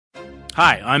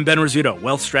Hi, I'm Ben Rizzuto,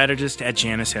 wealth strategist at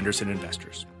Janus Henderson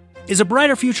Investors. Is a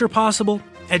brighter future possible?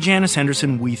 At Janus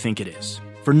Henderson, we think it is.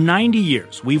 For 90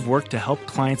 years, we've worked to help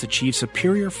clients achieve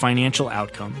superior financial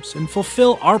outcomes and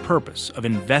fulfill our purpose of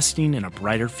investing in a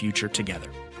brighter future together.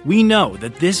 We know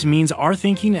that this means our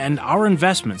thinking and our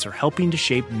investments are helping to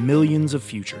shape millions of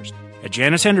futures. At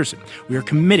Janus Henderson, we are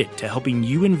committed to helping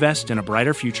you invest in a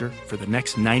brighter future for the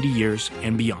next 90 years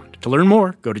and beyond. To learn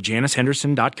more, go to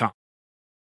janushenderson.com.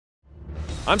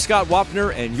 I'm Scott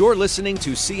Wapner, and you're listening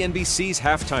to CNBC's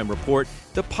Halftime Report,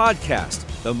 the podcast,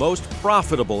 the most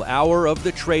profitable hour of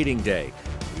the trading day.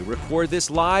 We record this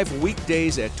live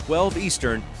weekdays at 12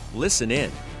 Eastern. Listen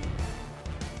in.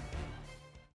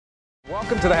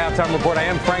 Welcome to the Halftime Report. I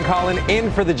am Frank Holland,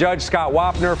 in for the judge, Scott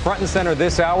Wapner, front and center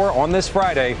this hour on this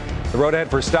Friday. The road ahead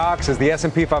for stocks as the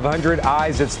S&P 500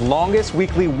 eyes its longest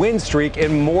weekly win streak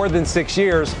in more than 6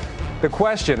 years. The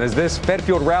question, is this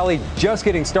Fed-fueled rally just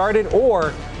getting started,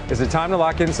 or is it time to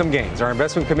lock in some gains? Our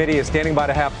investment committee is standing by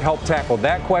to help tackle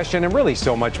that question and really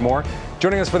so much more.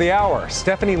 Joining us for the hour,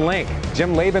 Stephanie Link,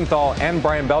 Jim Lebenthal, and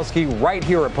Brian Belsky right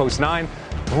here at Post 9.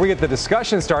 Before we get the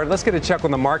discussion started, let's get a check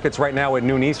on the markets right now at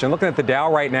noon Eastern. Looking at the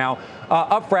Dow right now,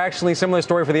 up fractionally. Similar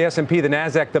story for the S&P. The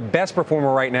Nasdaq, the best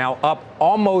performer right now, up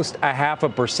almost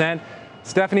 0.5%.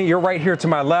 Stephanie, you're right here to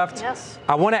my left. Yes.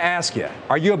 I want to ask you,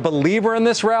 are you a believer in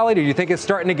this rally? Do you think it's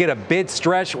starting to get a bit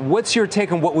stretched? What's your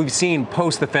take on what we've seen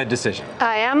post the Fed decision?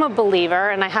 I am a believer,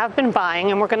 and I have been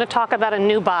buying, and we're going to talk about a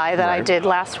new buy that I did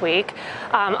last week.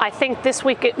 I think this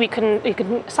week you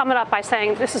can sum it up by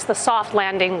saying this is the soft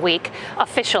landing week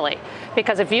officially,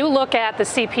 because if you look at the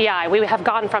CPI, we have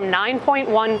gone from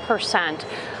 9.1%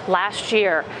 last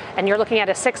year, and you're looking at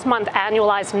a 6-month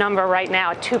annualized number right now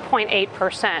at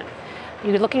 2.8%.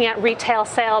 You're looking at retail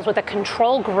sales with a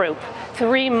control group,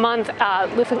 3 month,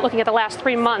 looking at the last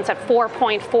 3 months at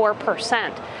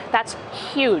 4.4%. That's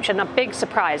huge and a big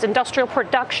surprise. Industrial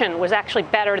production was actually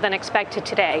better than expected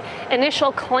today.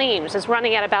 Initial claims is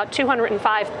running at about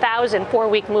 205,000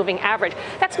 4-week moving average.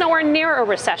 That's nowhere near a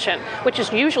recession, which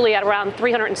is usually at around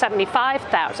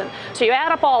 375,000. So you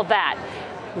add up all that,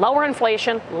 lower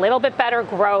inflation, a little bit better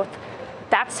growth.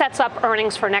 That sets up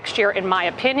earnings for next year, in my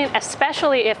opinion,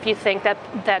 especially if you think that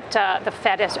the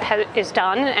Fed is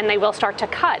done and they will start to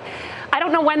cut. I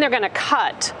don't know when they're going to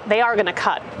cut. They are going to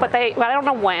cut, but I don't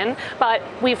know when. But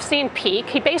we've seen peak.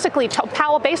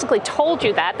 Powell basically told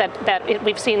you that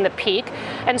we've seen the peak,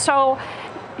 and so.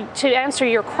 To answer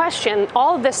your question,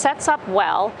 all of this sets up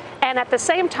well, and at the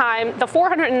same time, the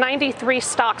 493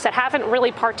 stocks that haven't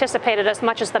really participated as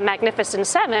much as the Magnificent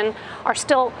Seven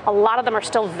a lot of them are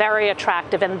still very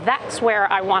attractive, and that's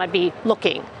where I want to be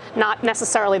looking, not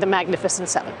necessarily the Magnificent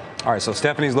Seven. All right, so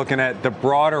Stephanie's looking at the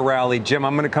broader rally. Jim,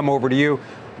 I'm going to come over to you.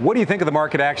 What do you think of the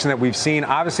market action that we've seen?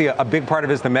 Obviously, a big part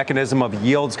of it is the mechanism of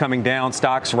yields coming down,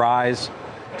 stocks rise.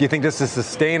 Do you think this is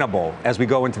sustainable as we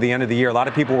go into the end of the year? A lot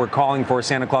of people were calling for a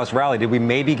Santa Claus rally. Did we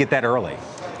maybe get that early?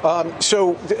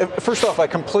 So first off, I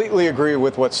completely agree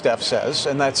with what Steph says,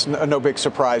 and that's no big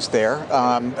surprise there,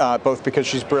 both because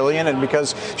she's brilliant and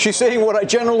because she's saying what I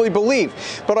generally believe.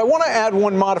 But I want to add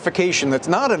one modification that's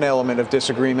not an element of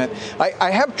disagreement. I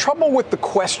have trouble with the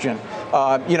question,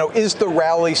 is the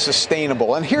rally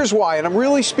sustainable? And here's why, and I'm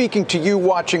really speaking to you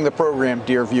watching the program,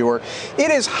 dear viewer. It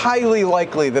is highly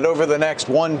likely that over the next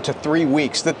 1 to 3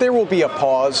 weeks that there will be a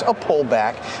pause, a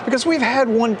pullback, because we've had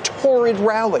one torrid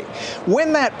rally.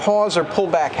 When that pause or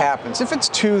pullback happens, if it's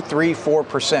 2, 3,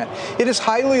 4%, it is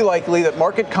highly likely that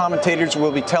market commentators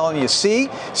will be telling you, see,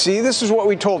 this is what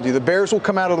we told you. The bears will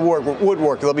come out of the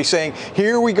woodwork. They'll be saying,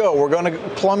 here we go. We're going to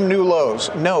plumb new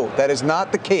lows. No, that is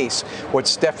not the case. What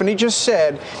Stephanie just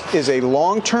said is a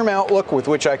long-term outlook with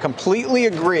which I completely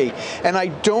agree. And I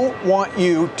don't want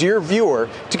you, dear viewer,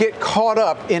 to get caught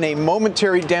up in a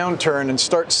momentary downturn and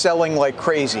start selling like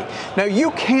crazy. Now,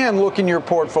 you can look in your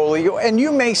portfolio and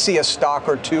you may see a stock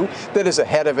or two that is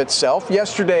ahead of itself.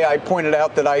 Yesterday, I pointed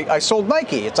out that I sold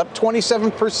Nike. It's up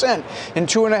 27% in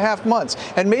 2.5 months.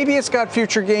 And maybe it's got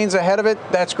future gains ahead of it.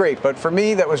 That's great. But for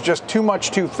me, that was just too much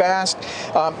too fast.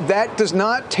 That does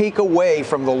not take away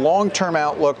from the long-term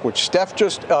outlook, which Steph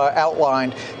just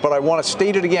outlined. But I want to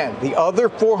state it again. The other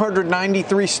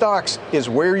 493 stocks is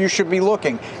where you should be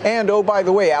looking. And, oh, by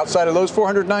the way, outside of those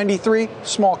 493,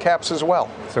 small caps as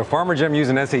well. So Farmer Jim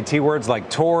using SAT words like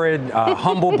torrid,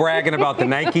 humble bragging about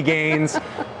the Nike gains.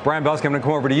 Brian Belsky, I'm going to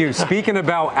come over to you. Speaking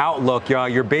about outlook,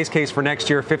 your base case for next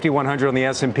year, 5,100 on the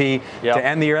S&P to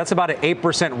end the year. That's about an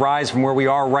 8% rise from where we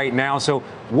are right now. So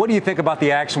what do you think about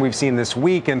the action we've seen this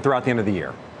week and throughout the end of the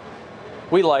year?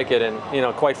 We like it, and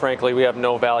quite frankly, we have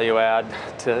no value add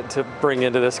to bring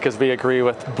into this because we agree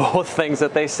with both things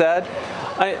that they said.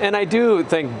 I do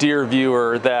think, dear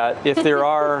viewer, that if there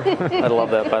are, I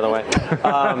love that, by the way,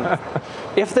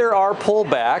 if there are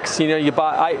pullbacks,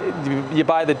 you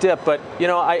buy the dip. But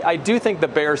I do think the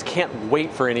bears can't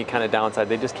wait for any kind of downside.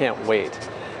 They just can't wait.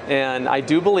 And I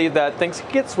do believe that things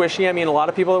get swishy. I mean, a lot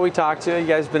of people that we talk to, you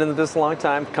guys have been in this a long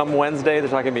time. Come Wednesday,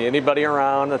 there's not going to be anybody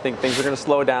around. I think things are going to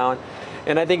slow down.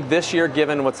 And I think this year,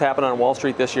 given what's happened on Wall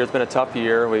Street this year, it's been a tough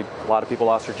year. A lot of people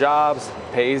lost their jobs,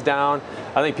 pay's down.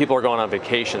 I think people are going on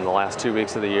vacation the last 2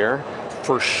 weeks of the year,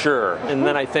 for sure. And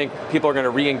then I think people are going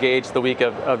to re-engage the week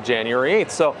of January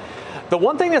 8th. So the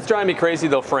one thing that's driving me crazy,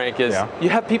 though, Frank, is you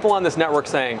have people on this network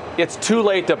saying, it's too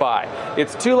late to buy.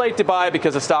 It's too late to buy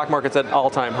because the stock market's at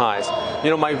all-time highs.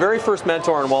 My very first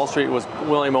mentor on Wall Street was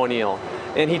William O'Neill.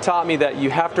 And he taught me that you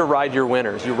have to ride your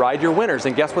winners. You ride your winners,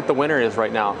 and guess what the winner is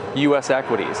right now? U.S.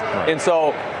 equities. Right. And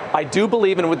so I do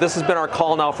believe, and this has been our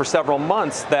call now for several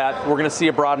months, that we're going to see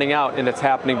a broadening out, and it's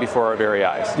happening before our very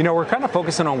eyes. We're kind of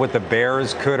focusing on what the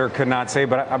bears could or could not say,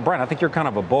 but Brian, I think you're kind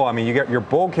of a bull. I mean, you got your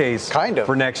bull case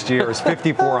for next year is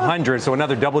 5,400, so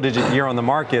another double-digit year on the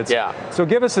markets. Yeah. So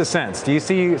give us a sense. Do you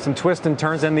see some twists and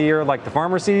turns in the year like the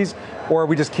farmer sees, or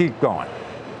we just keep going?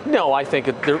 No, I think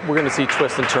we're going to see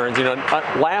twists and turns.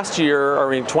 Last year,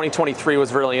 2023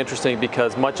 was really interesting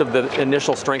because much of the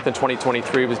initial strength in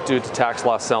 2023 was due to tax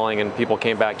loss selling, and people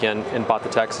came back in and bought the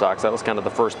tech stocks. That was kind of the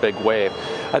first big wave.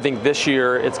 I think this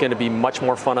year it's going to be much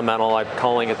more fundamental. I'm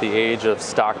calling it the age of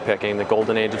stock picking, the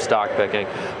golden age of stock picking,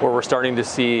 where we're starting to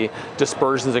see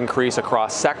dispersions increase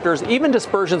across sectors, even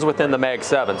dispersions within the Mag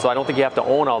 7. So I don't think you have to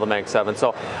own all the Mag 7.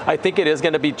 So I think it is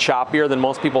going to be choppier than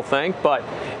most people think. But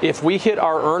if we hit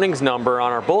our earnings number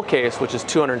on our bull case, which is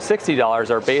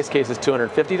 $260, our base case is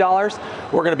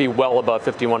 $250, we're going to be well above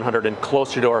 5,100 and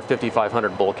closer to our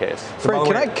 5,500 bull case.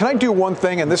 Frank, can I do one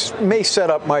thing, and this may set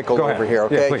up Michael over here,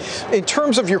 okay? Yeah, please. In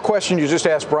terms of your question you just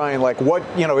asked Brian, like what,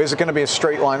 is it going to be a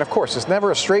straight line? Of course, it's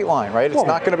never a straight line, right? It's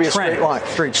not going to be a straight line.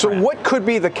 So what could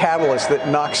be the catalyst that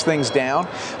knocks things down?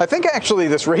 I think actually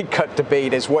this rate cut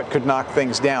debate is what could knock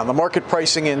things down. The market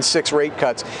pricing in 6 rate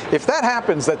cuts. If that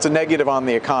happens, that's a negative on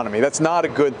the economy. That's not a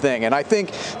good thing. And I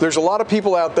think there's a lot of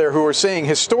people out there who are saying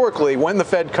historically when the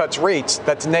Fed cuts rates,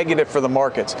 that's negative for the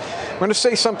markets. I'm going to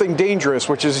say something dangerous,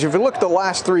 which is if you look at the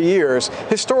last 3 years,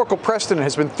 historical precedent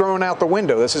has been thrown out the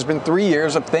window. This has been 3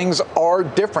 years of things are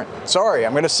different. Sorry,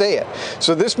 I'm going to say it.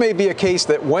 So this may be a case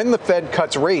that when the Fed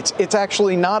cuts rates, it's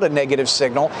actually not a negative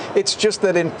signal. It's just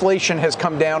that inflation has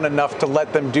come down enough to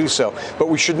let them do so. But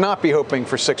we should not be hoping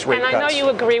for 6 rate cuts. And I know you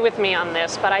agree with me on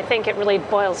this, but I think it really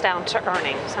boils down to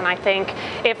earnings. And I think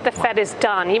if the Fed is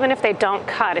done, even if they don't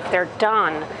cut, if they're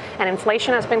done and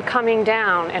inflation has been coming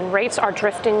down and rates are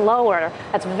drifting lower,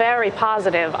 that's very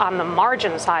positive on the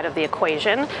margin side of the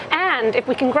equation. And if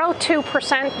we can grow 2%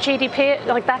 GDP,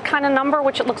 like that kind of number,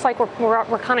 which it looks like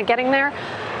we're kind of getting there,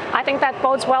 I think that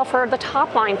bodes well for the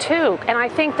top line too. And I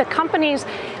think the companies,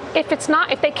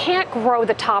 if they can't grow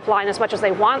the top line as much as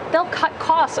they want, they'll cut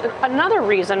costs. Another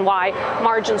reason why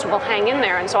margins will hang in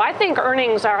there. And so I think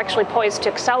earnings are actually poised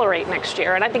to accelerate next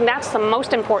year. And I think that's the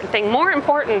most important thing, more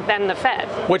important than the Fed.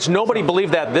 Which nobody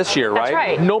believed that this year, right? That's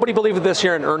right. Nobody believed it this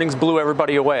year, and earnings blew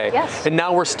everybody away. Yes. And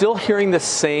now we're still hearing the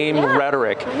same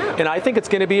rhetoric. And I think it's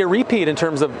going to be a repeat in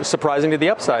terms of surprising to the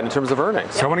upside in terms of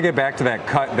earnings. So I want to get back to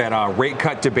that rate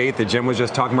cut debate that Jim was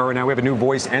just talking about right now. We have a new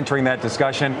voice entering that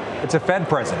discussion. It's a Fed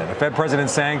president. The Fed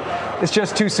president saying it's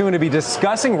just too soon to be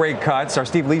discussing rate cuts. Our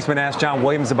Steve Leisman asked John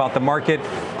Williams about the market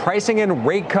pricing in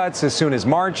rate cuts as soon as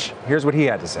March. Here's what he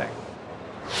had to say.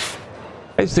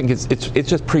 I just think it's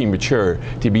just premature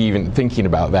to be even thinking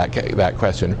about that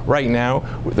question right now.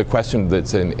 The question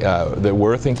that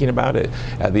we're thinking about it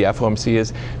at the FOMC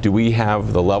is, do we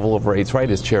have the level of rates right?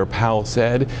 As Chair Powell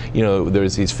said,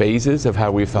 there's these phases of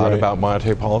how we've thought about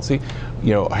monetary policy.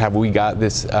 Have we got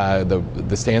this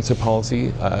the stance of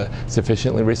policy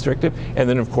sufficiently restrictive? And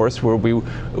then, of course, we'll be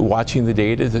watching the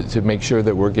data to make sure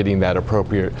that we're getting that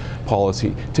appropriate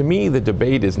policy. To me, the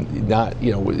debate is not,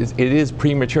 it is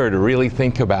premature to really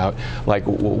think about like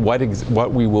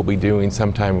what we will be doing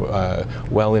sometime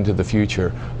well into the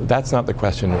future. That's not the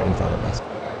question in front of us.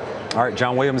 All right,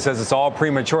 John Williams says it's all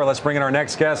premature. Let's bring in our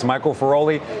next guest, Michael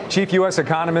Feroli, Chief U.S.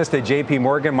 Economist at J.P.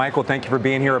 Morgan. Michael, thank you for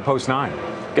being here at Post 9.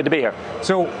 Good to be here.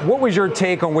 So what was your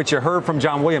take on what you heard from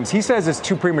John Williams? He says it's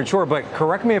too premature, but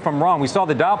correct me if I'm wrong. We saw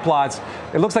the dot plots.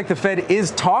 It looks like the Fed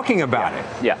is talking about it.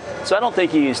 Yeah. So I don't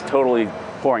think he's totally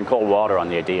pouring cold water on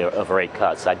the idea of rate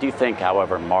cuts. I do think,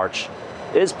 however, March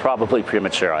is probably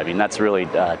premature. I mean, that's really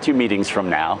 2 meetings from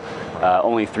now,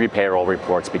 only 3 payroll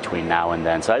reports between now and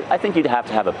then. So I think you'd have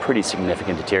to have a pretty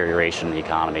significant deterioration in the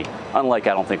economy, unlike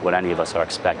I don't think what any of us are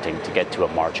expecting to get to a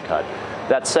March cut.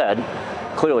 That said,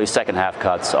 clearly second half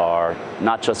cuts are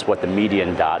not just what the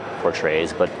median dot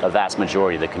portrays, but a vast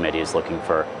majority of the committee is looking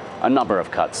for a number of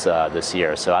cuts this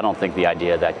year. So I don't think the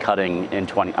idea that cutting in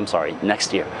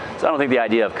next year. So I don't think the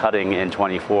idea of cutting in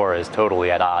 24 is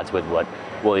totally at odds with what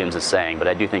Williams is saying, but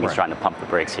I do think he's trying to pump the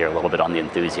brakes here a little bit on the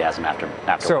enthusiasm after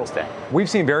Wednesday. We've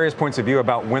seen various points of view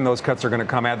about when those cuts are going to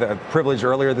come. I had the privilege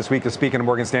earlier this week of speaking to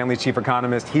Morgan Stanley's chief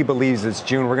economist. He believes it's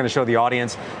June. We're going to show the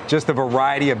audience just a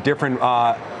variety of different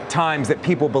times that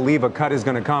people believe a cut is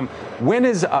going to come. When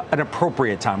is an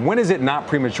appropriate time? When is it not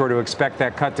premature to expect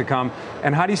that cut to come?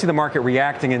 And how do you see the market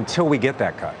reacting until we get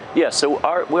that cut? Yeah, so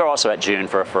we're also at June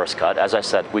for a first cut. As I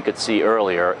said, we could see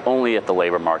earlier, only if the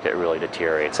labor market really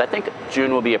deteriorates. I think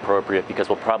June will be appropriate because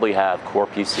we'll probably have core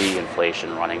PCE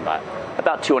inflation running by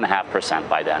about 2.5%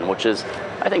 by then, which is,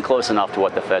 I think, close enough to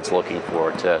what the Fed's looking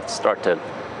for to start to,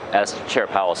 as Chair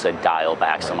Powell said, dial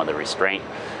back some of the restraint.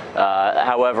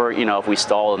 However, if we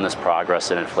stall in this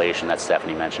progress in inflation that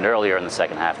Stephanie mentioned earlier in the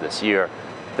second half of this year,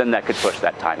 then that could push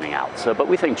that timing out. But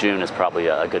we think June is probably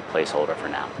a good placeholder for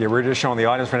now. Yeah, we're just showing the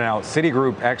audience for now.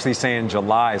 Citigroup actually saying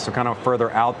July, so kind of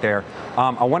further out there.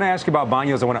 I want to ask you about bond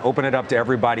yields. I want to open it up to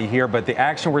everybody here, but the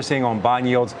action we're seeing on bond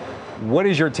yields, what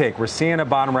is your take? We're seeing a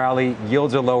bottom rally,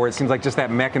 yields are lower. It seems like just that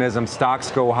mechanism,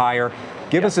 stocks go higher.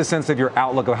 Give us a sense of your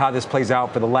outlook of how this plays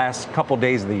out for the last couple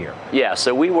days of the year. Yeah,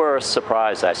 so we were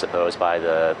surprised, I suppose, by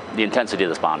the intensity of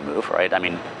this bond move, right? I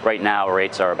mean, right now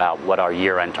rates are about what our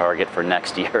year-end target for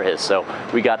next year is. So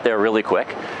we got there really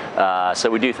quick. So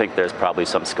we do think there's probably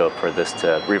some scope for this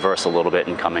to reverse a little bit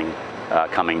in coming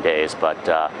days. But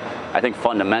I think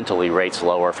fundamentally rates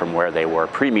lower from where they were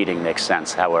pre-meeting makes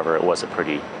sense. However, it was a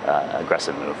pretty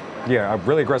aggressive move. Yeah, a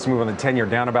really aggressive move on the 10-year,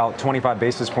 down about 25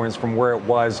 basis points from where it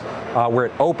was, where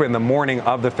it opened the morning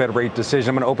of the Fed rate decision.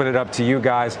 I'm going to open it up to you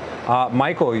guys.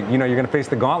 Michael, you're going to face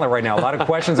the gauntlet right now. A lot of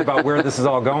questions about where this is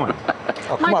all going.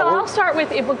 Michael, I'll start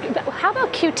with, how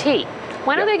about QT?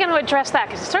 When are they going to address that?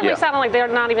 Because it certainly sounded like they're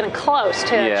not even close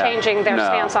to changing their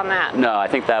stance on that. No, I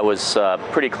think that was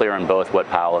pretty clear in both what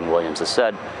Powell and Williams have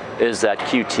said, is that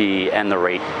QT and the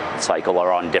rate cycle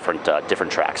are on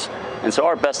different tracks. And so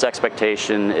our best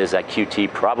expectation is that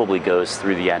QT probably goes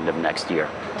through the end of next year.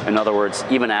 In other words,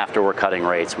 even after we're cutting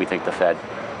rates, we think the Fed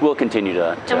will continue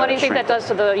to And what do you think that does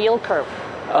to the yield curve?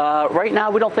 Right now,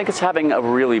 we don't think it's having a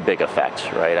really big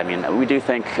effect, right? I mean, we do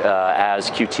think as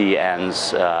QT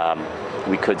ends,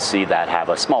 we could see that have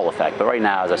a small effect. But right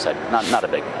now, as I said, not a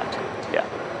big effect. Yeah.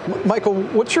 Michael,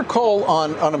 what's your call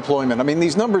on unemployment? I mean,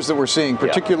 these numbers that we're seeing,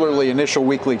 particularly initial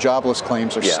weekly jobless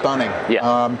claims, are stunning. Yeah.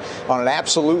 On an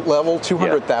absolute level,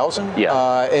 200,000.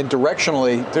 Yeah. And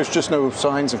directionally, there's just no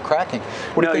signs of cracking.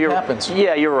 What do you think happens?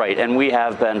 Yeah, you're right. And we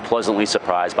have been pleasantly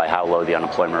surprised by how low the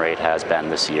unemployment rate has been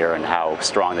this year and how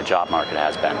strong the job market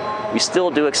has been. We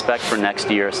still do expect for next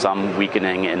year some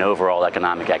weakening in overall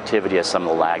economic activity as some of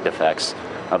the lagged effects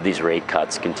of these rate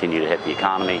cuts continue to hit the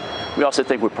economy. We also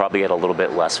think we'll probably get a little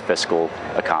bit less fiscal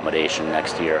accommodation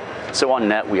next year. So on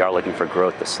net, we are looking for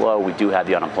growth to slow. We do have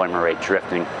the unemployment rate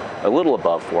drifting a little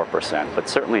above 4%, but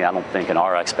certainly I don't think in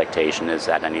our expectation is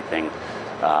that anything,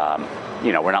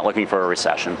 we're not looking for a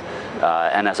recession.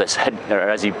 And as I said, or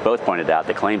as you both pointed out,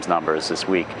 the claims numbers this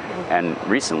week and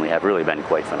recently have really been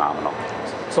quite phenomenal.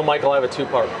 So Michael, I have a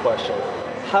two-part question.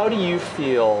 How do you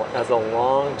feel as a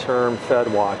long-term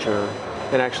Fed watcher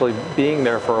and actually being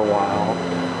there for a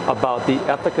while about the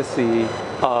efficacy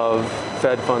of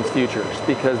Fed funds futures?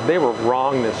 Because they were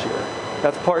wrong this year.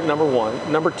 That's part number one.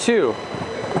 Number two,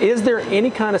 is there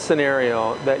any kind of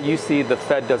scenario that you see the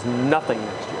Fed does nothing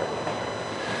next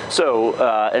year?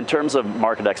 So in terms of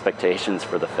market expectations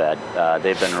for the Fed,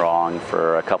 they've been wrong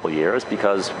for a couple years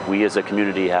because we as a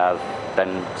community have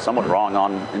been somewhat wrong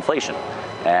on inflation.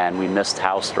 And we missed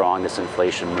how strong this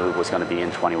inflation move was going to be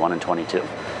in 21 and 22.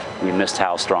 We missed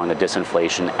how strong the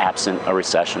disinflation absent a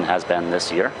recession has been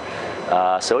this year.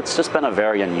 So it's just been a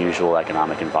very unusual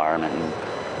economic environment, and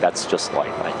that's just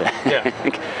life, I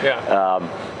think.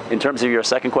 In terms of your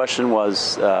second question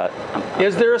was...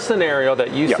 is there a scenario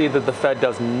that you see that the Fed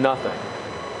does nothing?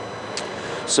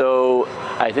 So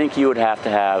I think you would have to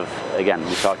have, again,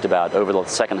 we talked about over the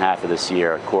second half of this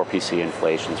year, core PCE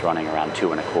inflation is running around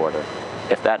 2.25%.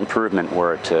 If that improvement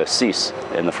were to cease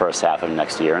in the first half of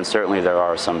next year, and certainly there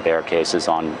are some bear cases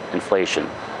on inflation,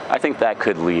 I think that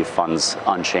could leave funds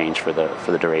unchanged for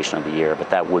the duration of the year. But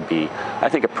that would be, I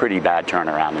think, a pretty bad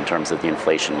turnaround in terms of the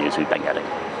inflation news we've been getting.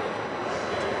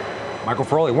 Michael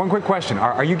Feroli, one quick question.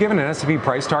 Are you giving an S&P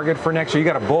price target for next year?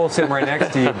 You got a bull sitting right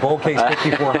next to you, bull case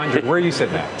 5,400. Where are you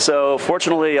sitting at? So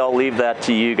fortunately, I'll leave that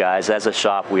to you guys. As a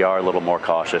shop, we are a little more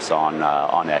cautious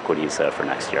on equities for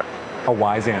next year. A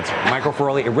wise answer. Michael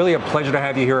Feroli, really a pleasure to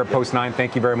have you here at Post 9.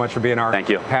 Thank you very much for being our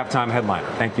halftime headliner.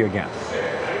 Thank you again.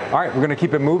 All right, we're going to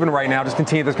keep it moving right now. Just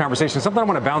continue this conversation. Something I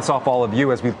want to bounce off all of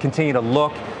you as we continue to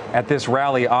look at this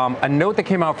rally. A note that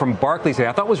came out from Barclays today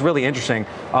I thought was really interesting.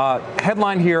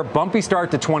 Headline here, bumpy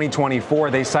start to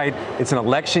 2024. They cite it's an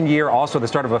election year, also the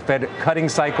start of a Fed cutting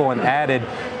cycle, and added,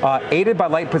 aided by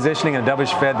light positioning and a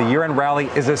dovish Fed, the year-end rally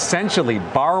is essentially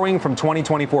borrowing from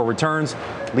 2024 returns,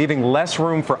 leaving less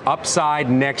room for upside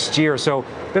next year. So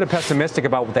a bit of pessimistic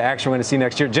about what the action we're going to see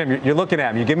next year. Jim, you're looking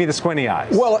at me. You give me the squinty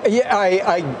eyes. Well, yeah,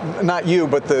 I not you,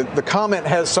 but the comment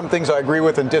has some things I agree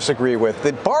with and disagree with.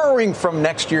 The borrowing from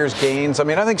next year's gains, I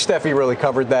mean, I think Steffi really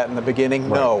covered that in the beginning.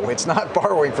 Right. No, it's not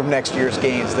borrowing from next year's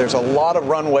gains. There's a lot of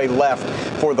runway left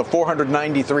for the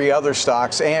 493 other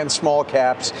stocks and small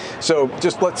caps. So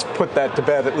just let's put that to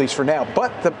bed, at least for now.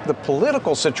 But the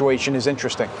political situation is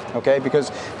interesting, okay?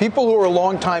 Because people who are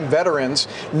longtime veterans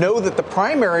know that the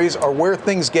primaries are where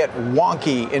things get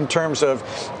wonky in terms of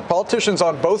politicians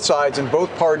on both sides and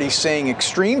both parties saying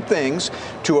extreme things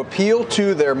to appeal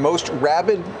to their most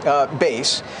rabid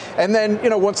base. And then,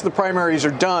 once the primaries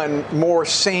are done, more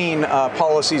sane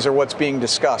policies are what's being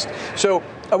discussed. So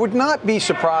I would not be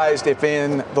surprised if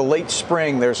in the late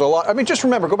spring there's a lot. I mean, just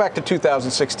remember, go back to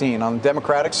 2016 on the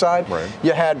Democratic side. Right.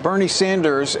 You had Bernie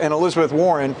Sanders and Elizabeth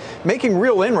Warren making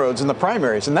real inroads in the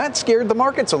primaries, and that scared the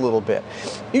markets a little bit.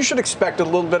 You should expect a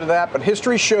little bit of that, but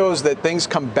history shows that things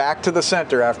come back to the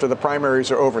center after the primaries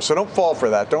are over. So don't fall for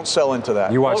that. Don't sell into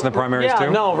that. You watching the primaries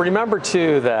too? No, remember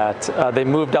too that they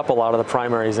moved up a lot of the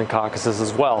primaries and caucuses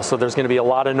as well. So there's going to be a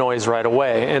lot of noise right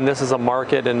away. And this is a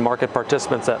market and market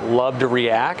participants that love to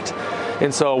react.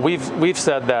 And so we've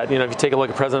said that, if you take a look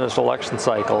at presidential election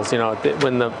cycles,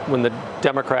 when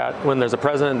there's a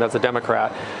president that's a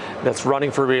Democrat that's running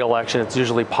for re-election, it's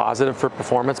usually positive for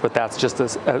performance, but that's just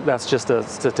a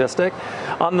statistic.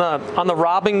 On the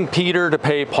robbing Peter to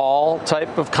pay Paul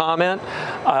type of comment,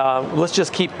 let's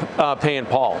just keep paying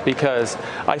Paul, because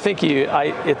I think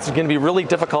it's going to be really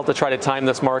difficult to try to time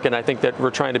this market. And I think that we're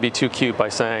trying to be too cute by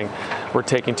saying we're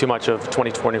taking too much of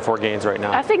 2024 gains right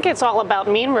now. I think it's all about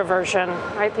mean reversion,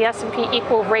 right? The S&P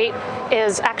equal rate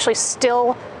is actually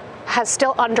has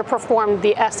still underperformed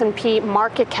the S&P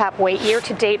market cap weight year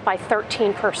to date by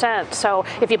 13%. So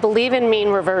if you believe in mean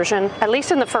reversion, at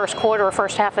least in the first quarter or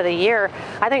first half of the year,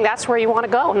 I think that's where you want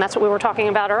to go. And that's what we were talking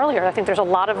about earlier. I think there's a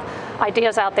lot of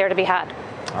ideas out there to be had.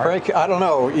 All right, I don't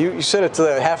know. You said it's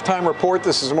the halftime report.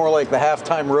 This is more like the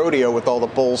halftime rodeo with all the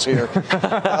bulls here.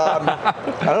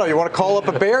 I don't know. You want to call up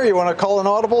a bear? You want to call an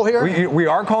audible here? We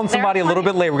are calling somebody a little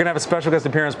bit late. We're going to have a special guest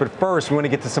appearance. But first, we want to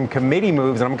get to some committee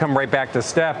moves. And I'm going to come right back to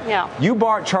Steph. Yeah. You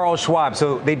bought Charles Schwab.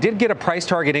 So they did get a price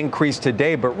target increase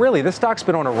today. But really, this stock's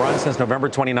been on a run since November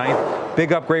 29th.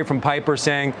 Big upgrade from Piper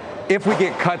saying, if we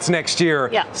get cuts next year,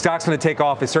 stock's going to take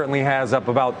off. It certainly has, up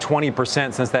about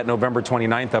 20% since that November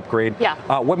 29th upgrade. Yeah.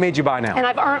 What made you buy now? And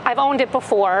I've owned it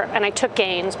before, and I took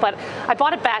gains, but I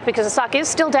bought it back because the stock is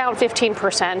still down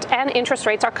 15%, and interest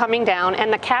rates are coming down,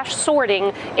 and the cash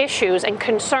sorting issues and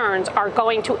concerns are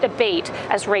going to abate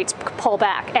as rates pull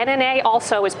back. NNA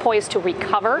also is poised to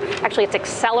recover. Actually, it's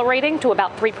accelerating to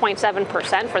about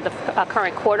 3.7% for the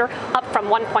current quarter, up from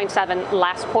 1.7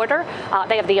 last quarter.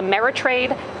 They have the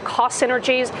Ameritrade cost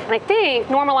synergies, and I think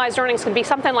normalized earnings could be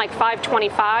something like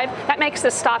 $5.25. That makes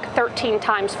this stock 13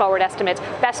 times forward estimates.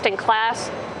 Best in class,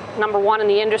 number one in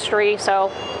the industry. So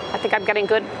I think I'm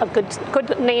getting a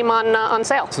good name on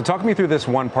sale. So talk me through this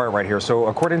one part right here. So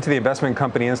according to the Investment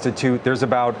Company Institute, there's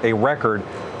about a record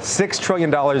 $6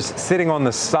 trillion sitting on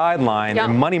the sideline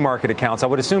in money market accounts. I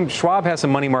would assume Schwab has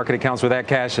some money market accounts where that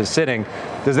cash is sitting.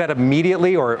 Does that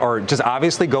immediately or just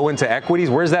obviously go into equities?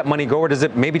 Where does that money go, or does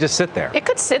it maybe just sit there? It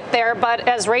could sit there, but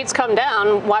as rates come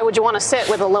down, why would you want to sit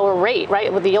with a lower rate,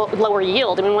 right? With the lower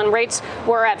yield. I mean, when rates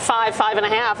were at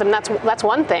 5.5, and that's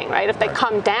one thing, right? If they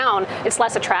come down, it's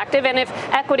less attractive. And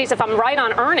if I'm right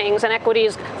on earnings and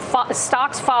equities,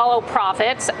 stocks follow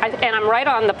profits, and I'm right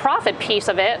on the profit piece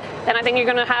of it, then I think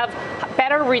you're going to have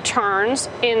better returns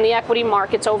in the equity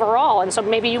markets overall. And so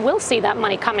maybe you will see that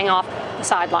money coming off the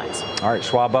sidelines. All right,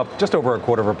 Schwab up just over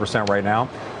 0.25% right now.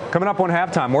 Coming up on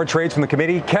halftime, more trades from the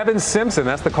committee. Kevin Simpson,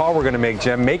 that's the call we're going to make,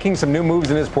 Jim, making some new moves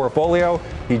in his portfolio.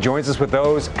 He joins us with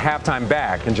those. Halftime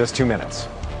back in just 2 minutes.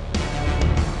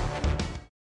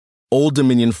 Old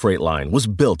Dominion Freight Line was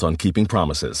built on keeping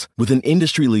promises. With an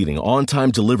industry-leading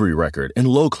on-time delivery record and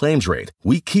low claims rate,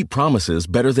 we keep promises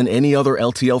better than any other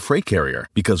LTL freight carrier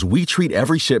because we treat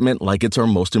every shipment like it's our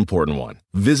most important one.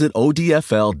 Visit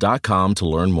odfl.com to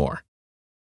learn more.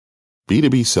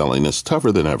 B2B selling is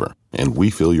tougher than ever, and we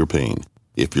feel your pain.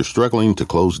 If you're struggling to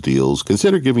close deals,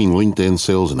 consider giving LinkedIn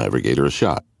Sales Navigator a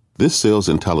shot. This sales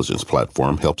intelligence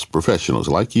platform helps professionals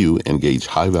like you engage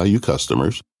high-value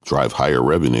customers, drive higher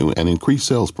revenue, and increase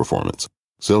sales performance.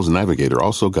 Sales Navigator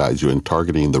also guides you in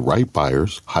targeting the right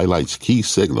buyers, highlights key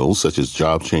signals such as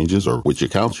job changes or which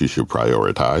accounts you should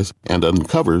prioritize, and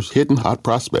uncovers hidden hot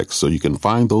prospects so you can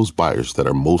find those buyers that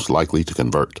are most likely to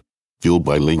convert. Fueled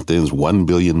by LinkedIn's 1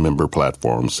 billion member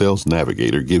platform, Sales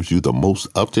Navigator gives you the most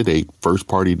up-to-date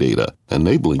first-party data,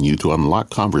 enabling you to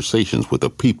unlock conversations with the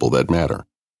people that matter.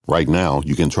 Right now,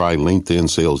 you can try LinkedIn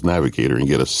Sales Navigator and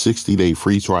get a 60-day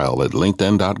free trial at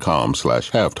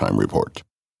linkedin.com/halftime report.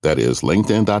 That is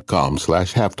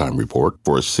linkedin.com/halftime report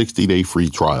for a 60-day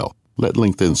free trial. Let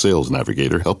LinkedIn Sales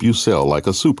Navigator help you sell like a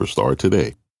superstar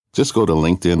today. Just go to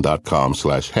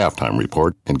linkedin.com/halftime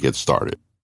report and get started.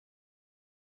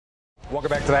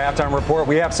 Welcome back to the Halftime Report.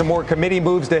 We have some more committee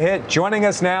moves to hit. Joining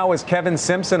us now is Kevin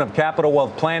Simpson of Capital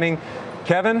Wealth Planning.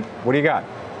 Kevin, what do you got?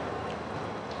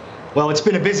 Well, it's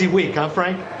been a busy week, huh,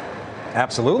 Frank?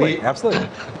 Absolutely.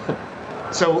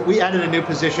 So we added a new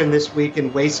position this week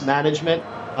in waste management,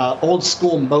 old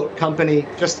school moat company,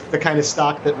 just the kind of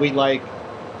stock that we like.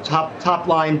 Top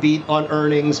line beat on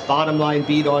earnings, bottom line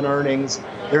beat on earnings.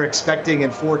 They're expecting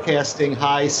and forecasting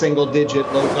high single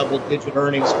digit, low double digit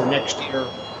earnings for next year.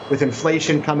 With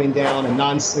inflation coming down and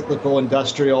non-cyclical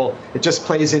industrial, it just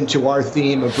plays into our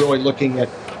theme of really looking at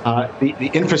the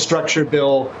infrastructure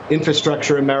bill,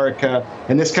 Infrastructure America,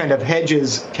 and this kind of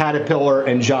hedges Caterpillar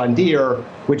and John Deere,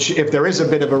 which if there is a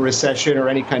bit of a recession or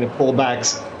any kind of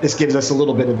pullbacks, this gives us a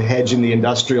little bit of a hedge in the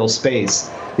industrial space.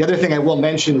 The other thing I will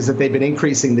mention is that they've been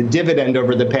increasing the dividend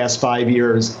over the past 5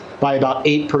 years by about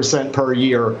 8% per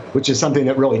year, which is something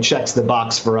that really checks the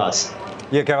box for us.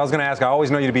 Yeah, Kevin, I was going to ask, I always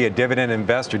know you to be a dividend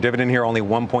investor. Dividend here only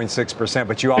 1.6%,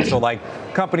 but you also like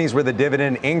companies where the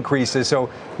dividend increases. So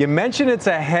you mentioned it's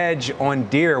a hedge on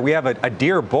Deere. We have a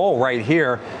Deere bull right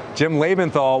here. Jim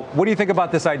Lebenthal, what do you think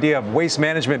about this idea of waste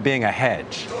management being a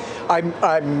hedge? I'm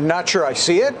not sure I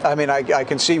see it. I mean, I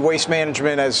can see waste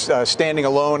management as standing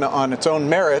alone on its own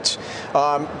merits.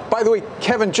 By the way,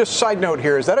 Kevin, just side note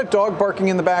here, is that a dog barking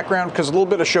in the background? Because a little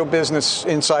bit of show business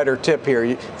insider tip here.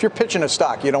 If you're pitching a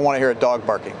stock, you don't want to hear a dog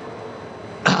barking.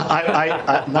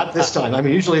 Not this time. I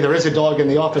mean, usually there is a dog in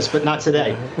the office, but not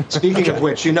today. Speaking of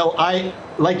which, I,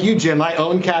 like you, Jim, I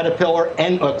own Caterpillar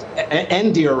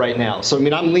and Deere right now. So, I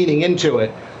mean, I'm leaning into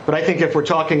it. But I think if we're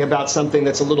talking about something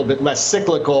that's a little bit less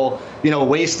cyclical,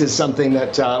 waste is something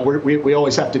that we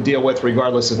always have to deal with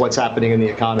regardless of what's happening in the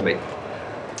economy.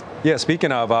 Yeah,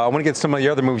 speaking of, I want to get some of the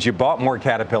other moves. You bought more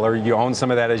Caterpillar. You own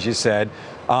some of that, as you said.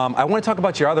 I want to talk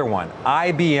about your other one,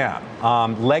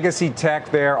 IBM. Legacy tech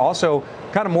there. Also,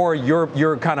 kind of more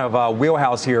your kind of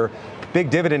wheelhouse here. Big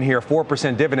dividend here,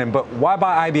 4% dividend. But why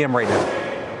buy IBM right now?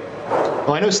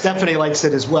 Well, I know Stephanie likes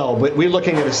it as well, but we're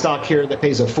looking at a stock here that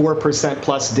pays a 4%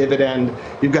 plus dividend.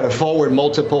 You've got a forward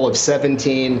multiple of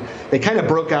 17. They kind of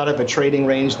broke out of a trading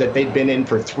range that they'd been in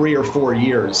for 3 or 4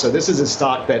 years. So this is a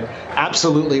stock that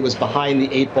absolutely was behind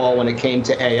the 8 ball when it came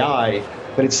to AI.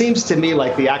 But it seems to me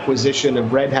like the acquisition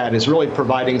of Red Hat is really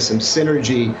providing some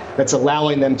synergy that's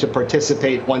allowing them to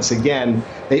participate once again.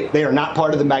 They are not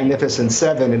part of the Magnificent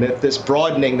Seven, and if this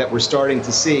broadening that we're starting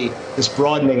to see, this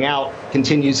broadening out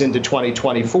continues into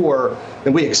 2024,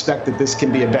 then we expect that this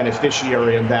can be a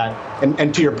beneficiary of that.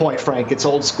 And to your point, Frank, it's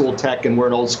old school tech, and we're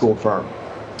an old school firm.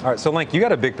 All right, so Link, you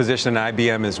got a big position in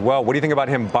IBM as well. What do you think about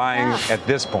him buying at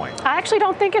this point? I actually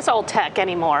don't think it's old tech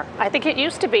anymore. I think it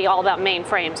used to be all about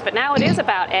mainframes, but now it is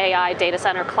about AI, data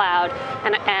center, cloud,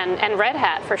 and Red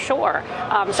Hat for sure.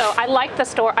 So I like the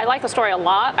story. I like the story a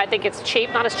lot. I think it's cheap,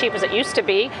 not as cheap as it used to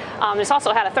be. It's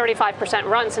also had a 35%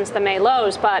 run since the May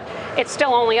lows, but it's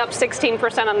still only up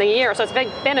 16% on the year. So it's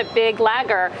been a big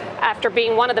lagger after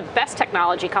being one of the best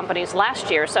technology companies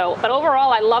last year. So, but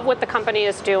overall, I love what the company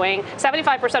is doing.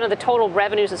 75% of the total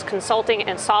revenues is consulting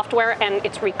and software, and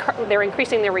they're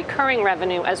increasing their recurring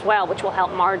revenue as well, which will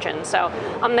help margins. So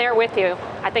I'm there with you.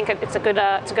 I think it's a good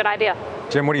idea.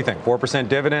 Jim, what do you think? 4%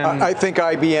 dividend? I think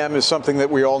IBM is something that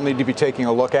we all need to be taking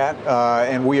a look at,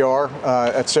 and we are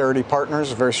at Cerity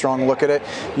Partners, a very strong look at it.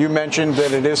 You mentioned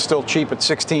that it is still cheap at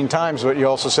 16 times, but you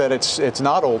also said it's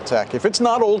not old tech. If it's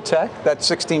not old tech, that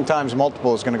 16 times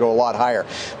multiple is going to go a lot higher.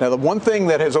 Now, the one thing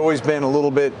that has always been a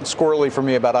little bit squirrely for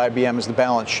me about IBM is the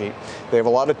balance sheet. They have a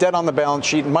lot of debt on the balance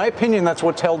sheet. In my opinion, that's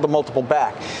what's held the multiple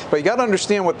back. But you got to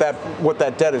understand what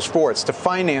that debt is for. It's to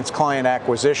finance client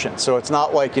acquisition. So it's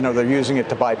not like, they're using it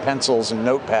to buy pencils and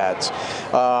notepads.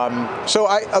 So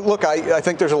I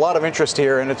think there's a lot of interest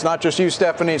here, and it's not just you,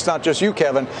 Stephanie. It's not just you,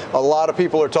 Kevin. A lot of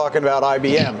people are talking about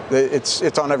IBM.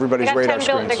 It's on everybody's radar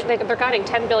screens. They're guiding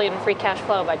 $10 billion free cash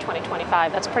flow by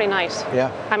 2025. That's pretty nice.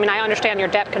 Yeah. I mean, I understand your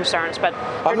debt concerns, but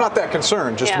I'm not that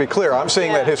concerned. Just to be clear, I'm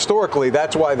saying that historically,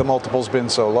 that's why the multiple's been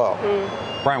so low.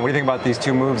 Brian, what do you think about these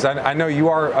two moves? I know you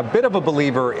are a bit of a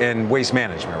believer in waste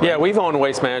management, right? Yeah, we've owned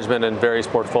waste management in various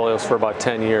portfolios for about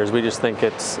 10 years. We just think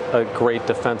it's a great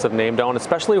defensive name to own,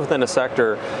 especially within a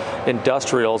sector,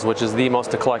 industrials, which is the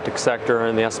most eclectic sector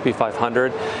in the S&P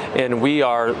 500. And we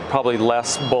are probably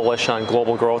less bullish on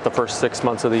global growth the first 6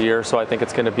 months of the year, so I think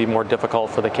it's going to be more difficult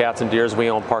for the cats and deers.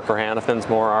 We own Parker Hanniffin's,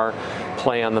 more our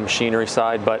play on the machinery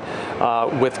side. But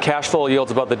with cash flow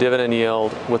yields above the dividend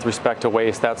yield with respect to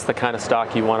waste, that's the kind of stock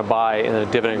you want to buy in a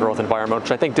dividend growth environment,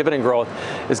 which I think dividend growth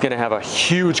is going to have a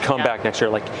huge comeback next year,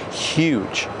 like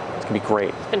huge. It's going to be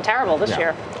great. It's been terrible this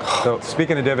year. So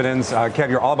speaking of dividends, Kev,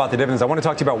 you're all about the dividends. I want to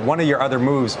talk to you about one of your other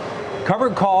moves,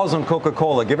 covered calls on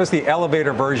Coca-Cola. Give us the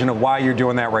elevator version of why you're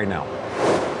doing that right now.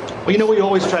 Well, we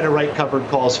always try to write covered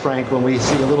calls, Frank, when we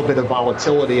see a little bit of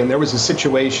volatility. And there was a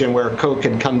situation where Coke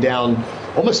had come down,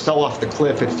 almost fell off the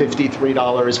cliff at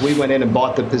 $53. We went in and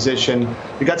bought the position.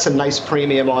 We got some nice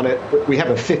premium on it. We have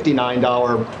a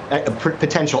 $59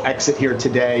 potential exit here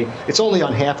today. It's only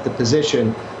on half the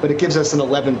position, but it gives us an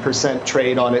 11%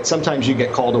 trade on it. Sometimes you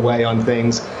get called away on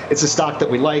things. It's a stock that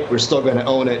we like. We're still going to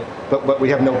own it, but we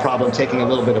have no problem taking a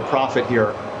little bit of profit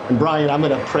here. And Brian, I'm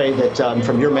going to pray that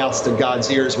from your mouths to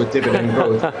God's ears with dividend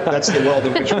growth. That's the world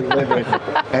in which we live in.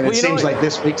 And it seems like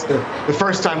this week's the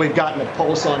first time we've gotten a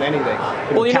pulse on anything.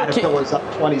 Caterpillar's up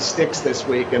 20 sticks this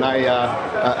week, and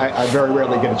I very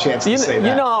rarely get a chance to say that.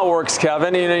 You know how it works,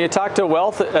 Kevin. You talk to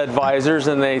wealth advisors,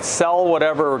 and they sell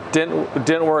whatever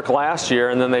didn't work last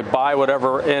year, and then they buy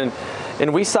whatever.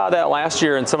 And we saw that last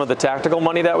year in some of the tactical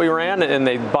money that we ran, and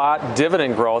they bought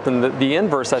dividend growth. And the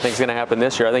inverse, I think, is going to happen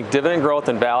this year. I think dividend growth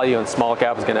and value and small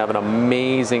cap is going to have an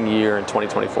amazing year in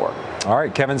 2024. All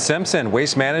right, Kevin Simpson,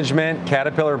 Waste Management,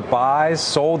 Caterpillar buys,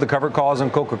 sold the covered calls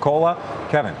on Coca-Cola.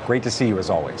 Kevin, great to see you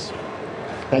as always.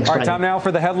 Thanks, All right, time now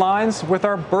for the headlines with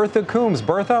our Bertha Coombs.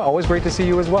 Bertha, always great to see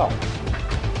you as well.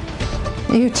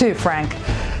 You too, Frank.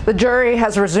 The jury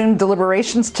has resumed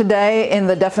deliberations today in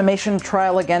the defamation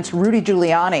trial against Rudy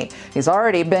Giuliani. He's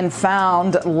already been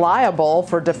found liable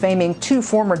for defaming two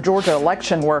former Georgia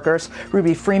election workers.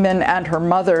 Ruby Freeman and her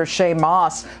mother, Shay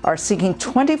Moss, are seeking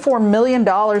 $24 million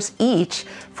each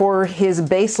for his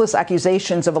baseless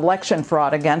accusations of election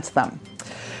fraud against them.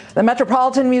 The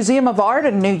Metropolitan Museum of Art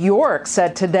in New York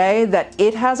said today that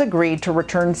it has agreed to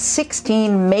return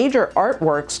 16 major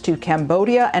artworks to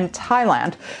Cambodia and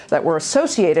Thailand that were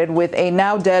associated with a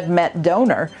now-dead Met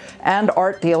donor and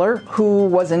art dealer who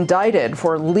was indicted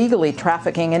for legally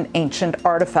trafficking in ancient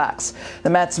artifacts. The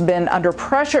Met's been under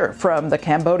pressure from the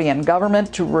Cambodian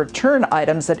government to return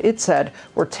items that it said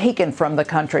were taken from the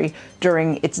country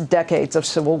during its decades of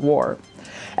civil war.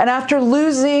 And after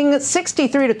losing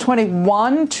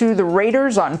 63-21 to the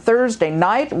Raiders on Thursday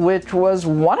night, which was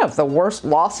one of the worst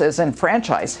losses in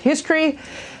franchise history,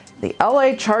 the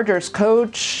LA Chargers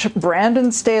coach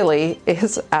Brandon Staley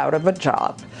is out of a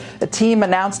job. The team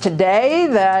announced today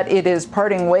that it is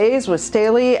parting ways with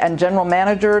Staley and general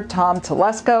manager Tom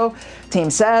Telesco. The team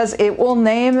says it will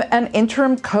name an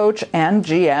interim coach and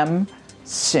GM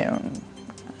soon.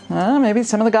 Maybe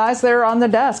some of the guys there on the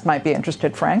desk might be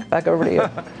interested. Frank, back over to you.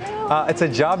 It's a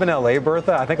job in L.A.,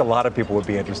 Bertha. I think a lot of people would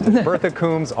be interested. Bertha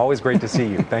Coombs, always great to see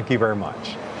you. Thank you very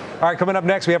much. All right, coming up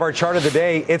next, we have our chart of the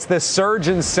day. It's the surge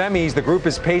in semis. The group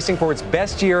is pacing for its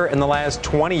best year in the last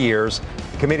 20 years.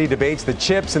 The committee debates the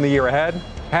chips in the year ahead.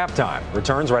 Halftime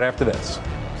returns right after this.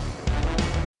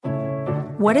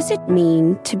 What does it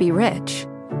mean to be rich?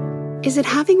 Is it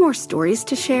having more stories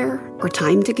to share or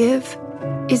time to give?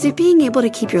 Is it being able to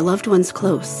keep your loved ones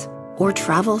close or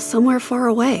travel somewhere far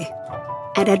away?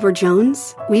 At Edward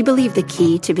Jones, we believe the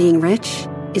key to being rich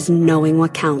is knowing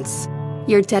what counts.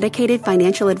 Your dedicated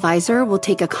financial advisor will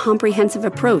take a comprehensive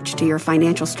approach to your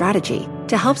financial strategy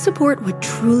to help support what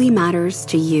truly matters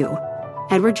to you.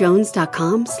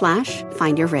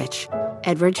 EdwardJones.com/findyourrich.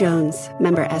 Edward Jones,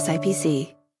 member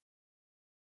SIPC.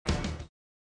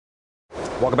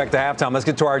 Welcome back to Halftime. Let's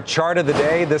get to our chart of the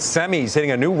day. The semis hitting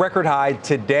a new record high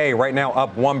today, right now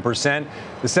up 1%.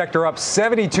 The sector up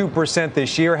 72%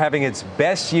 this year, having its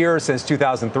best year since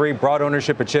 2003. Broad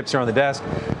ownership of chips here on the desk.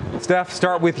 Steph,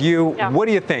 start with you. Yeah. What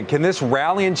do you think? Can this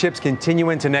rally in chips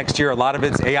continue into next year? A lot of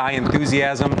it's AI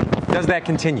enthusiasm. Does that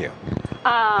continue?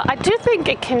 I do think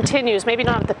it continues, maybe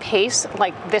not at the pace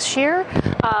like this year.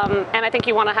 And I think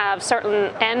you want to have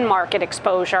certain end market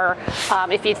exposure.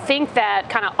 If you think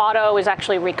that kind of auto is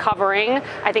actually recovering,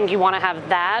 I think you want to have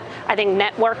that. I think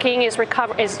networking is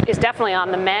definitely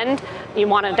on the mend. You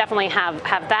want to definitely have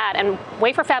that. And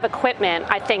wafer fab equipment,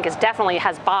 I think, definitely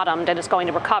has bottomed and is going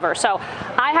to recover. So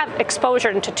I have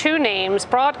exposure into two names,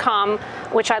 Broadcom,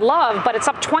 which I love, but it's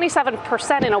up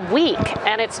 27% in a week,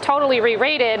 and it's totally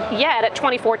re-rated, yet at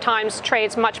 24 times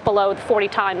trades much below the 40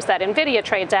 times that NVIDIA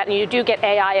trades at, and you do get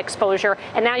AI exposure,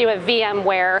 and now you have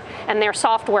VMware, and their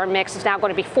software mix is now going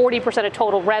to be 40% of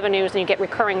total revenues, and you get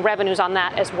recurring revenues on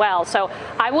that as well. So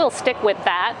I will stick with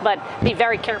that, but be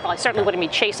very careful. I certainly wouldn't be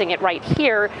chasing it right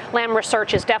here. Lam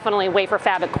Research is definitely wafer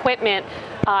fab equipment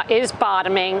is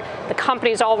bottoming. The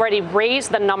company's already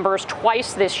raised the numbers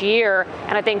twice this year,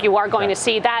 and I think you are going to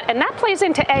see that. And that plays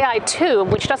into AI too,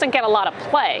 which doesn't get a lot of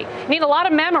play. You need a lot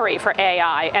of memory for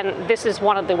AI, and this is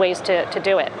one of the ways to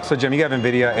do it. So, Jim, you have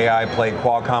NVIDIA, AI play,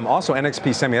 Qualcomm, also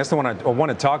NXP Semi. That's the one I want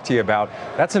to talk to you about.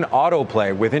 That's an auto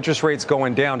play. With interest rates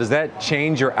going down, does that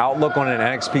change your outlook on an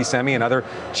NXP Semi and other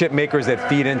chip makers that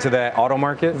feed into that auto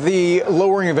market? The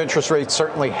lowering of interest rates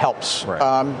certainly helps. Right.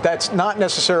 That's not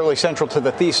necessarily central to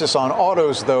the thesis on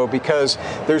autos, though, because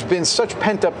there's been such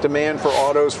pent-up demand for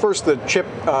autos. First, the chip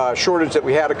shortage that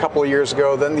we had a couple of years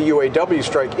ago, then the UAW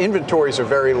strike. Inventories are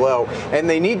very low, and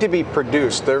they need to be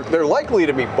produced. They're likely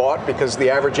to be bought because the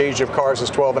average age of cars is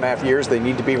 12 and a half years. They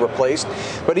need to be replaced.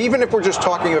 But even if we're just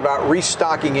talking about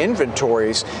restocking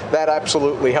inventories, that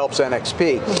absolutely helps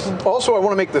NXP. Mm-hmm. Also, I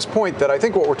want to make this point that I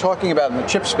think what we're talking about in the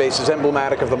chip space is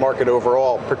emblematic of the market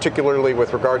overall, particularly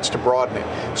with regards to broadening.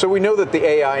 So we know that the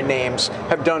AI names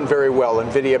have done very well,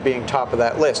 NVIDIA being top of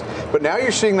that list. But now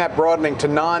you're seeing that broadening to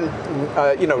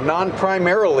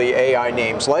non-primarily AI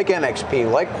names like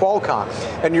NXP, like Qualcomm.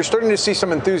 And you're starting to see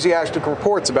some enthusiastic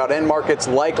reports about end markets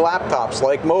like laptops,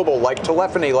 like mobile, like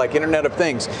telephony, like Internet of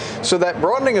Things. So that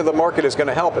broadening of the market is going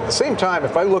to help. At the same time,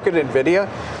 if I look at NVIDIA,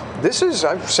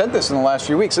 I've said this in the last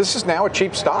few weeks, this is now a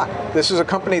cheap stock. This is a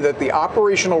company that the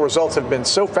operational results have been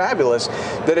so fabulous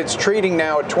that it's trading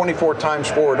now at 24 times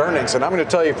forward earnings. And I'm going to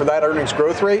tell you, for that earnings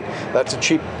growth rate, that's a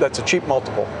cheap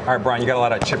multiple. All right, Brian, you got a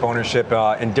lot of chip ownership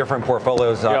in different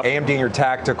portfolios. Yep. AMD in your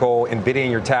tactical, NVIDIA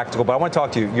in your tactical. But I want to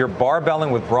talk to you. You're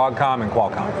barbelling with Broadcom and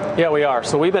Qualcomm. Yeah, we are.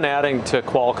 So we've been adding to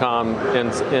Qualcomm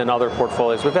in other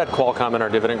portfolios. We've had Qualcomm in our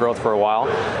dividend growth for a while.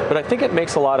 But I think it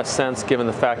makes a lot of sense given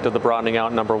the fact of the broadening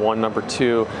out, number one. Number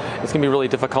two, it's going to be really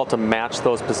difficult to match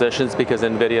those positions because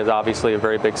NVIDIA is obviously a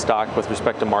very big stock with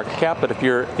respect to market cap. But if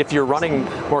you're running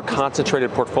more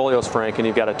concentrated portfolios, Frank, and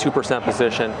you've got a 2%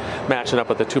 position matching up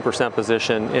with a 2%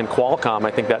 position in Qualcomm,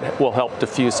 I think that will help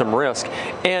diffuse some risk.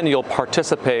 And you'll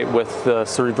participate with the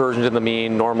reversion to the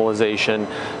mean, normalization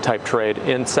type trade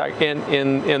in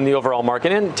the overall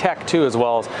market. And tech, too, as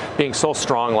well as being so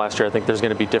strong last year, I think there's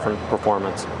going to be different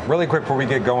performance. Really quick before we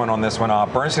get going on this one,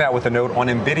 Bernstein out with a note on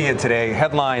NVIDIA today.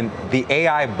 Headline, the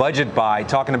AI budget buy,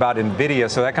 talking about NVIDIA.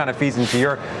 So that kind of feeds into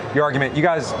your argument. You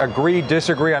guys agree,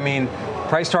 disagree? I mean,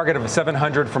 price target of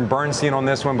 700 from Bernstein on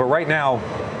this one. But right now,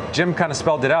 Jim kind of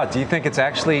spelled it out. Do you think it's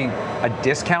actually a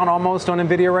discount almost on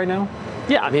NVIDIA right now?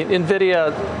 Yeah, I mean,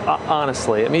 NVIDIA,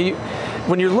 honestly, I mean,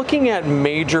 when you're looking at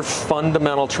major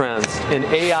fundamental trends, and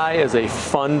AI is a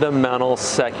fundamental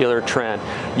secular trend,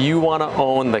 you want to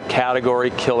own the category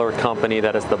killer company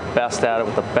that is the best at it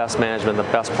with the best management, the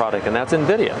best product, and that's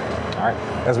NVIDIA. All right.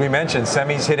 As we mentioned,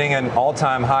 semis hitting an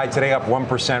all-time high today, up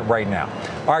 1% right now.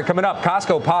 All right, coming up,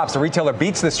 Costco pops. The retailer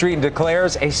beats the street and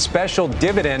declares a special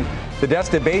dividend. The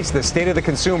desk debates the state of the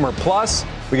consumer. Plus,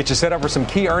 we get you set up for some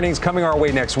key earnings coming our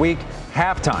way next week.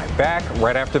 Halftime, back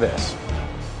right after this.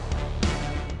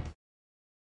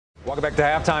 Welcome back to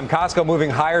Halftime. Costco moving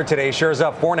higher today. Shares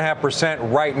up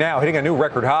 4.5% right now, hitting a new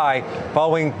record high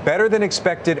following better than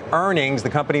expected earnings.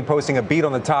 The company posting a beat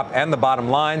on the top and the bottom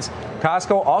lines.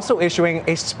 Costco also issuing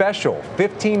a special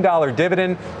 $15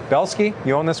 dividend. Belsky,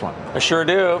 you own this one? I sure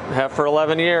do. Have for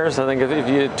 11 years. I think if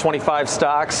you had 25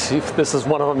 stocks, if this is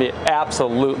one of them you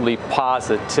absolutely,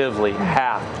 positively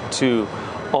have to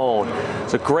own.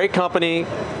 It's a great company.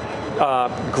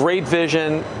 great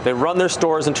vision. They run their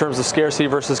stores in terms of scarcity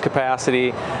versus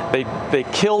capacity. They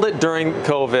killed it during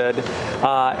COVID.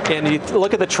 And you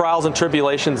look at the trials and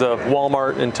tribulations of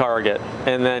Walmart and Target,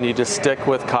 and then you just stick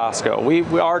with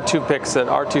Costco. Our two picks,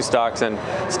 our two stocks and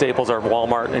staples are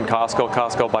Walmart and Costco.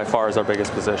 Costco by far is our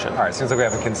biggest position. All right, seems like we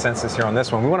have a consensus here on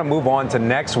this one. We want to move on to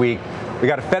next week. We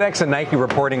got FedEx and Nike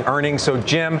reporting earnings. So,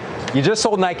 Jim, you just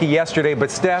sold Nike yesterday, but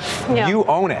Steph, you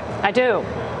own it. I do.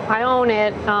 I own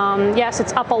it. Yes,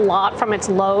 it's up a lot from its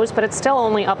lows, but it's still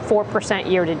only up 4%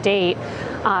 year to date.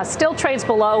 Still trades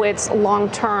below its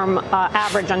long-term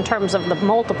average in terms of the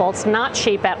multiple. It's not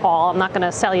cheap at all. I'm not going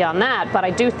to sell you on that, but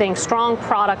I do think strong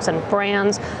products and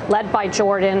brands led by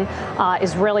Jordan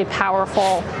is really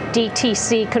powerful.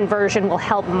 DTC conversion will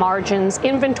help margins.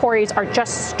 Inventories are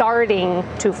just starting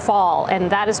to fall,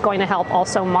 and that is going to help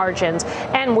also margins.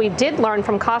 And we did learn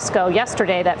from Costco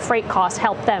yesterday that freight costs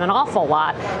helped them an awful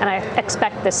lot, and I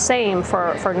expect the same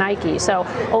for Nike. So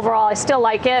overall, I still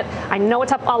like it. I know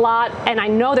it's up a lot, and I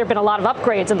know there have been a lot of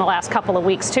upgrades in the last couple of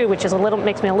weeks too, which is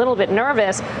makes me a little bit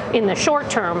nervous in the short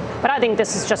term. But I think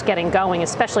this is just getting going,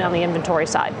 especially on the inventory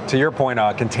side. To your point,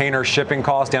 container shipping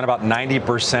costs down about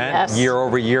 90% year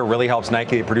over year really helps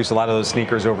Nike produce a lot of those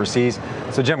sneakers overseas.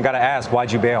 So, Jim, got to ask,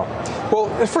 why'd you bail? Well,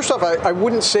 first off, I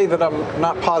wouldn't say that I'm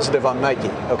not positive on Nike,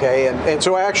 okay? And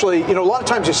so I actually, a lot of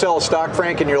times you sell a stock,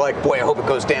 Frank, and you're like, boy, I hope it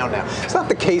goes down now. It's not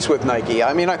the case with Nike.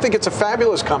 I mean, I think it's a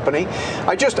fabulous company.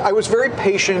 I was very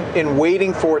patient in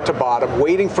waiting for it to bottom,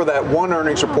 waiting for that one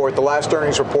earnings report, the last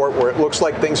earnings report, where it looks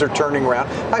like things are turning around.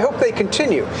 I hope they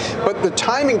continue. But the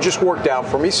timing just worked out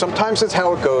for me. Sometimes that's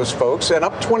how it goes, folks. And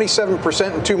up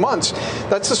 27% in 2 months,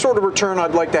 that's the sort of return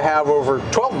I'd like to have over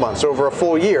 12 months, over a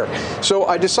full year. So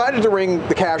I decided to ring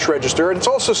the cash register. And it's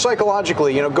also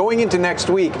psychologically, going into next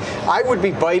week, I would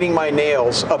be biting my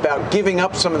nails about giving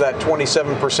up some of that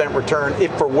 27% return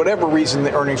if for whatever reason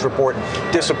the earnings report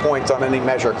disappoints on any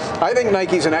measure. I think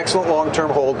Nike's an excellent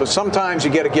long-term hold, but sometimes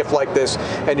you get a gift like this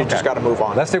and you just got to move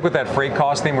on. Let's stick with that freight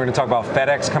cost thing. We're going to talk about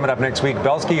FedEx coming up next week.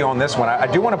 Belsky on this one. I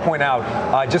do want to point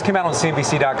out, just came out on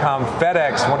CNBC.com,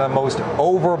 FedEx, one of the most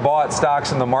overbought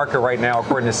stocks in the market right now,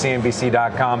 according to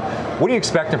CNBC.com. What are you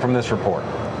expecting from this report?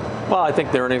 Well, I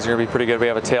think the earnings are going to be pretty good. We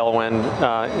have a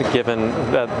tailwind given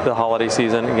the holiday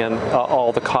season. Again,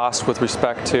 all the costs with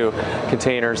respect to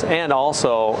containers and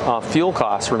also fuel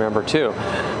costs. Remember, too,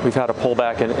 we've had a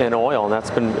pullback in oil, and that's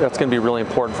going to be really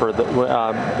important for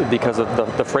because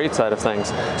of the freight side of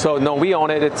things. So no, we own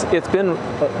it. It's been.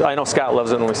 I know Scott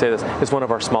loves it when we say this. It's one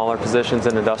of our smaller positions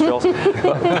in industrials,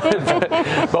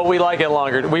 but we like it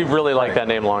longer. We really like that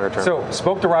name longer term. So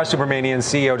spoke to Raj Subramanian,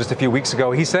 CEO, just a few weeks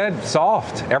ago. He said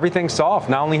soft. Everything soft,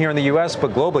 not only here in the U.S.,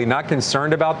 but globally. Not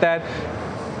concerned about that?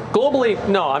 Globally,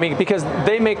 no. I mean, because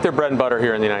they make their bread and butter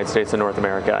here in the United States and North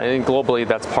America. I think globally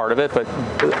that's part of it, but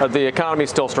the economy is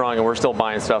still strong and we're still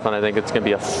buying stuff, and I think it's going to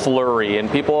be a flurry.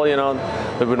 And people,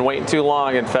 they've been waiting too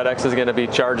long, and FedEx is going to be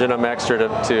charging them extra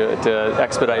to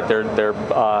expedite their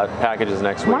packages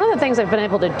next week. One of the things they've been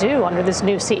able to do under this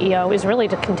new CEO is really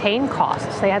to contain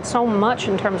costs. They had so much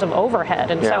in terms of overhead,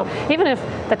 and so even if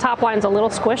the top line's a little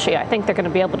squishy, I think they're going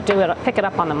to be able to pick it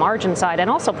up on the margin side, and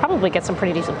also probably get some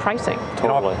pretty decent pricing.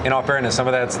 Totally. In all fairness, some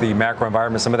of that's the macro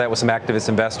environment, some of that was some activist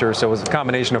investors, so it was a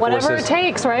combination of forces. Whatever it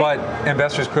takes, right? But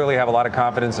investors clearly have a lot of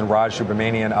confidence in Raj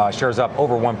Subramanian. Shares up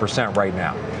over 1% right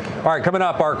now. All right, coming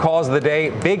up, our calls of the day.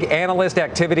 Big analyst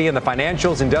activity in the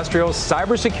financials, industrials,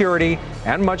 cybersecurity,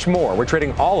 and much more. We're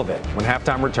trading all of it when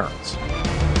halftime returns.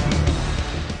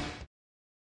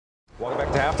 Welcome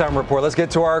back to Halftime Report. Let's get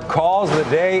to our calls of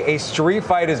the day. A street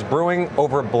fight is brewing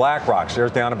over BlackRock.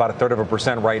 Shares down about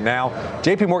 1/3% right now.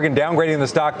 JP Morgan downgrading the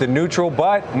stock to neutral,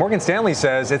 but Morgan Stanley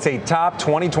says it's a top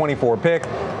 2024 pick.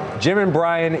 Jim and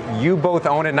Brian, you both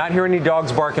own it. Not hearing any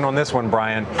dogs barking on this one,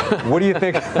 Brian. What do you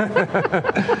think?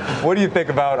 What do you think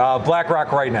about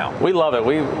BlackRock right now? We love it.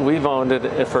 We've owned it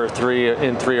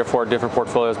in 3 or 4 different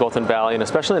portfolios, both in value and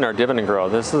especially in our dividend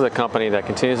growth. This is a company that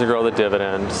continues to grow the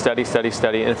dividend,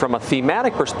 steady. And from a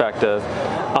thematic perspective,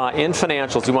 in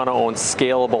financials, you want to own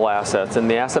scalable assets, and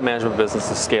the asset management business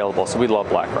is scalable. So we love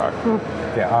BlackRock.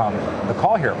 Yeah. The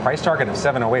call here, price target of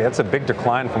 708. That's a big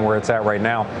decline from where it's at right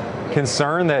now.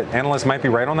 Concern that analysts might be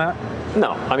right on that?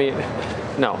 No. I mean,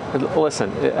 no.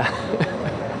 Listen.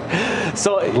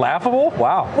 So laughable?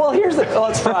 Wow. Well,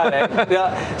 it's Friday.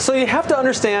 So you have to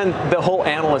understand the whole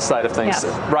analyst side of things,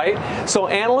 right? So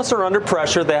analysts are under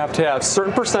pressure. They have to have a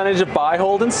certain percentage of buy,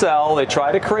 hold, and sell. They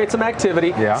try to create some activity.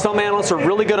 Yeah. Some analysts are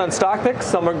really good on stock picks.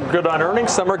 Some are good on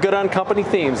earnings. Some are good on company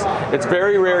themes. It's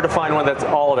very rare to find one that's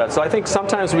all of that. So I think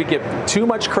sometimes we give too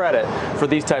much credit for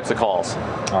these types of calls.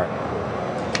 All right.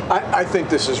 I think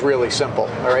this is really simple,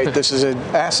 all right? This is an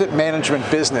asset management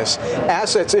business.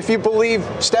 Assets, if you believe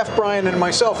Steph, Brian, and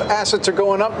myself, assets are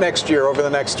going up next year over the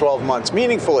next 12 months,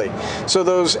 meaningfully. So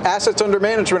those assets under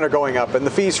management are going up, and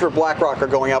the fees for BlackRock are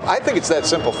going up. I think it's that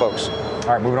simple, folks.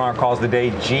 All right, moving on our calls of the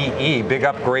day. GE, big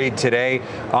upgrade today.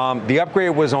 The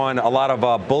upgrade was on a lot of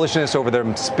bullishness over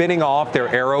them spinning off their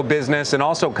aero business and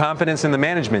also confidence in the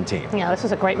management team. Yeah, this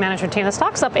is a great management team. The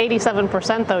stock's up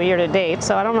 87% though year to date,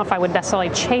 so I don't know if I would necessarily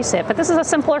chase it, but this is a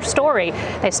simpler story.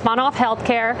 They spun off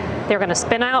healthcare. They're going to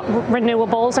spin out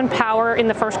renewables and power in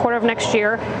the first quarter of next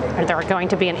year. And they're going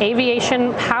to be an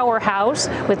aviation powerhouse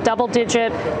with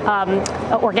double-digit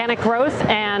organic growth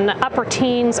and upper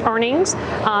teens earnings.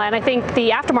 And I think the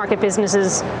aftermarket business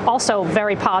is also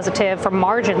very positive for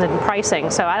margins and pricing.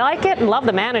 So I like it and love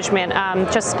the management.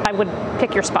 I would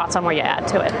pick your spots on where you add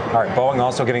to it. All right, Boeing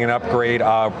also getting an upgrade,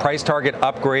 price target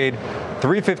upgrade,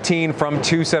 $315 from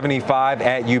 $275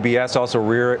 at UBS, also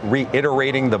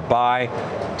reiterating the buy.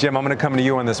 Jim, I'm going to come to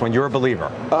you on this one. You're a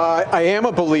believer. I am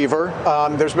a believer.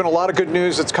 There's been a lot of good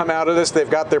news that's come out of this. They've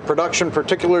got their production,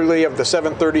 particularly of the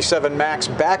 737 MAX,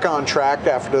 back on track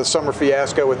after the summer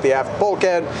fiasco with the aft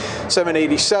bulkhead.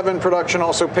 787 production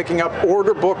also picking up.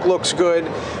 Order book looks good.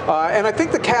 And I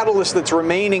think the catalyst that's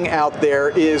remaining out there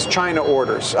is China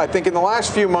orders. I think in the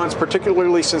last few months,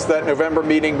 particularly since that November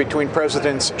meeting between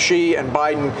Presidents Xi and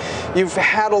Biden, you've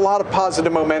had a lot of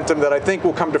positive momentum that I think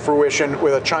will come to fruition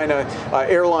with a China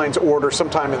Airlines order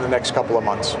sometime in the next couple of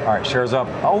months. All right, shares up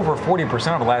over 40%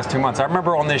 over the last 2 months. I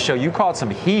remember on this show, you caught some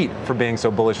heat for being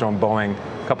so bullish on Boeing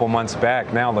a couple months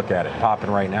back. Now look at it,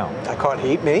 popping right now. I caught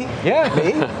heat? Me? Yeah.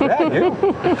 Me? Yeah, you.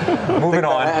 Moving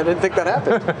on. I didn't think that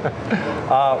happened.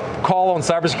 Call on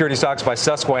cybersecurity stocks by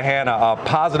Susquehanna.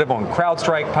 Positive on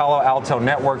CrowdStrike, Palo Alto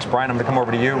Networks. Brian, I'm going to come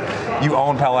over to you. You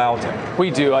own Palo Alto.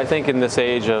 We do. I think in this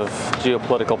age of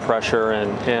geopolitical pressure and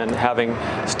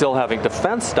still having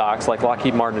defense stocks like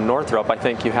Lockheed Martin and Northrop, I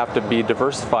think you have to be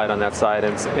diversified on that side.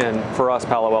 And for us,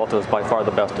 Palo Alto is by far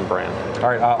the best in brand. All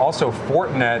right. Also,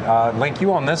 Fortinet. Link,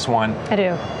 you on this one. I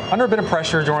do. Under a bit of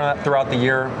pressure throughout the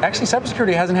year. Actually,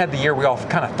 cybersecurity hasn't had the year we all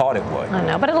kind of thought it would. I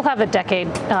know, but it'll have a decade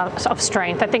of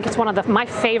strength. I think it's one of my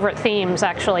favorite themes,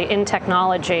 actually, in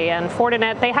technology. And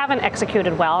Fortinet, they haven't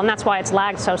executed well, and that's why it's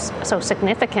lagged so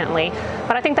significantly.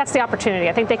 But I think that's the opportunity.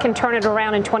 I think they can turn it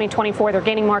around in 2024. They're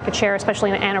gaining market share,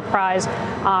 especially in enterprise,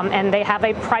 and they have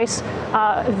a price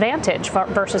advantage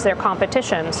versus their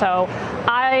competition. So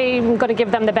I'm going to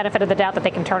give them the benefit of the doubt that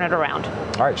they can turn it around.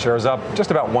 All right, shares up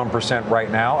just about 1%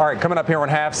 right now. All right, coming up here on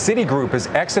half, Citigroup is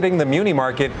exiting the muni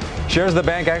market. Shares of the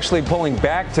bank actually pulling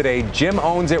back today. Jim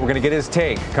owns it. We're going to get his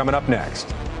take coming up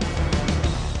next.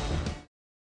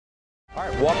 All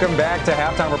right, welcome back to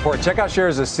Halftime Report. Check out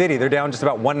shares of Citi. They're down just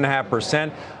about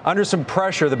 1.5%. Under some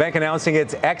pressure, the bank announcing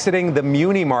it's exiting the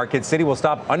muni market. Citi will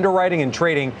stop underwriting and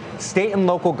trading state and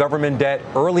local government debt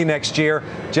early next year.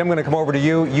 Jim, I'm going to come over to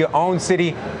you. You own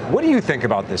Citi. What do you think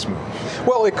about this move?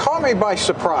 Well, it caught me by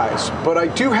surprise, but I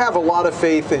do have a lot of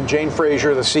faith in Jane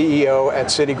Fraser, the CEO at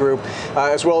Citigroup,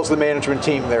 as well as the management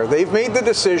team there. They've made the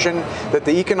decision that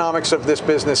the economics of this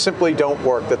business simply don't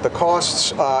work, that the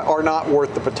costs are not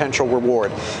worth the potential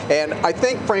reward. And I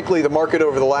think, frankly, the market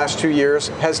over the last 2 years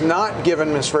has not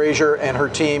given Ms. Fraser and her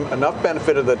team enough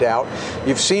benefit of the doubt.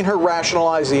 You've seen her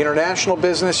rationalize the international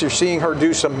business. You're seeing her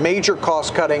do some major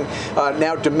cost cutting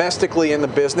now domestically in the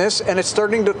business, and it's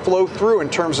starting to flow through in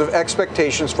terms of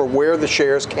expectations for where the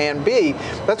shares can be.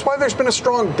 That's why there's been a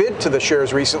strong bid to the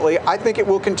shares recently. I think it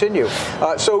will continue.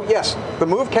 So, yes, the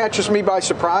move catches me by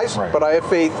surprise, right, but I have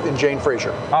faith in Jane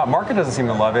Fraser. Market doesn't seem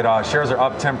to love it. Shares are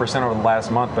up 10% over the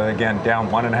last month, but again, down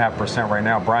 1.5% right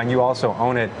now. Brian, you also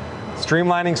own it.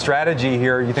 Streamlining strategy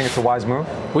here, you think it's a wise move?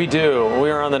 We do. We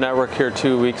were on the network here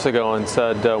 2 weeks ago and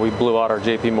said we blew out our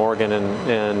JP Morgan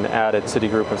and added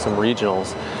Citigroup and some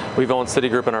regionals. We've owned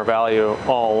Citigroup and our value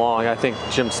all along. I think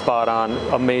Jim's spot on.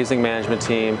 Amazing management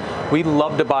team. We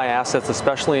love to buy assets,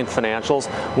 especially in financials,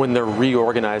 when they're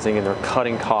reorganizing and they're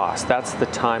cutting costs. That's the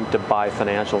time to buy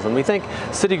financials. And we think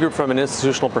Citigroup, from an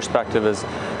institutional perspective, is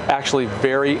actually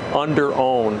very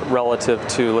under-owned relative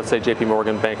to, let's say, JP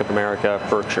Morgan, Bank of America,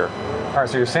 Berkshire. All right,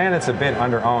 so you're saying it's a bit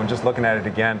under-owned. Just looking at it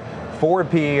again, forward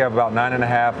PE of about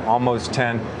 9.5, almost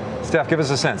 10. Steph, give us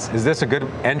a sense. Is this a good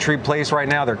entry place right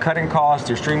now? They're cutting costs,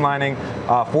 they're streamlining.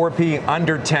 Forward PE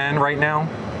under 10 right now?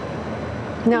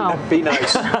 No. Be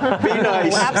nice. Be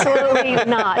nice. Absolutely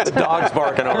not. The dog's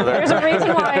barking over there. There's a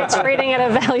reason why it's trading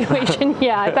at a valuation.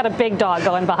 Yeah, I've got a big dog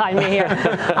going behind me here.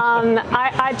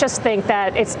 I just think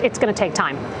that it's going to take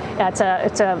time. It's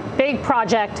a big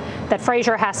project that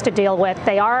Fraser has to deal with.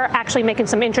 They are actually making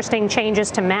some interesting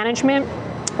changes to management.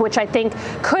 which I think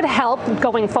could help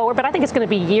going forward, but I think it's going to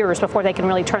be years before they can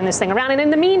really turn this thing around. And in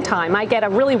the meantime, I get a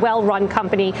really well-run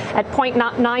company at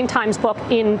 0.9 times book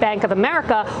in Bank of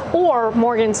America or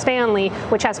Morgan Stanley,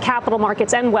 which has capital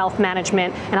markets and wealth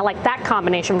management, and I like that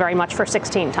combination very much for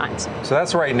 16 times. So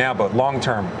that's right now, but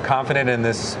long-term, confident in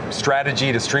this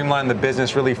strategy to streamline the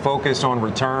business, really focused on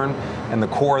return and the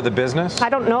core of the business? I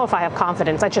don't know if I have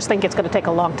confidence. I just think it's going to take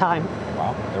a long time.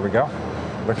 Wow, there we go.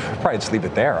 We'll probably just leave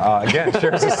it there. Again,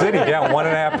 shares of Citi down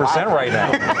 1.5% right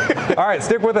now. All right,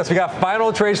 stick with us. We got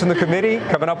final trades from the committee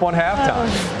coming up on halftime.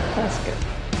 That's good.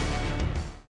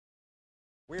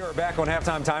 We are back on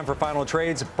halftime time for final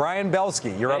trades. Brian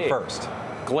Belsky, you're up first.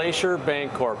 Glacier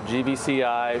Bancorp,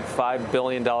 GBCI, $5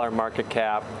 billion market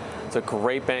cap. It's a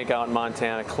great bank out in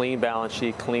Montana, clean balance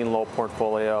sheet, clean low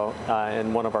portfolio,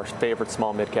 and one of our favorite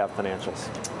small mid-cap financials.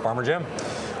 Farmer Jim.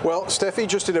 Well, Steffi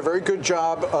just did a very good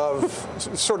job of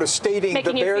sort of stating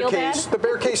the bear case. The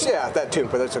bear case, yeah, that too,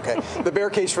 but that's okay. The bear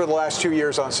case for the last 2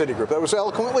 years on Citigroup. That was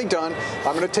eloquently done.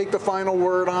 I'm going to take the final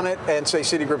word on it and say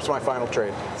Citigroup's my final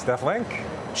trade. Steph Link.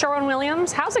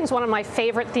 Sherwin-Williams. Housing is one of my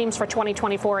favorite themes for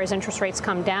 2024 as interest rates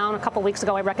come down. A couple weeks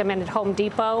ago, I recommended Home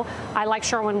Depot. I like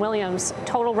Sherwin-Williams.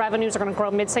 Total revenues are going to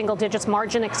grow mid-single digits,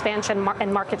 margin expansion,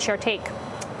 and market share take.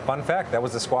 Fun fact, that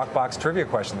was the Squawk Box trivia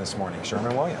question this morning,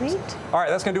 Sherwin-Williams. All right,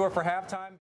 that's going to do it for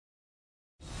halftime.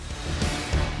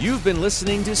 You've been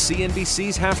listening to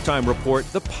CNBC's Halftime Report,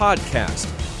 the podcast.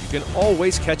 You can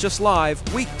always catch us live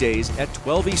weekdays at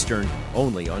 12 Eastern,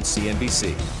 only on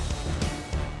CNBC.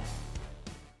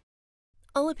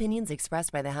 All opinions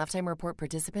expressed by the Halftime Report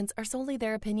participants are solely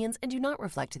their opinions and do not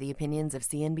reflect the opinions of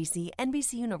CNBC,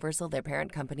 NBC Universal, their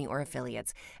parent company, or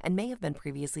affiliates, and may have been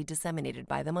previously disseminated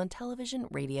by them on television,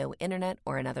 radio, internet,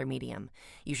 or another medium.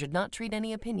 You should not treat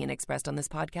any opinion expressed on this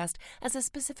podcast as a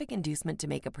specific inducement to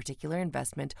make a particular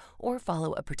investment or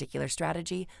follow a particular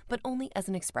strategy, but only as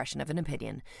an expression of an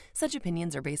opinion. Such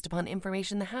opinions are based upon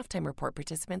information the Halftime Report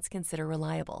participants consider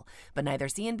reliable, but neither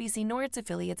CNBC nor its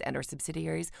affiliates and or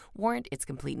subsidiaries warrant its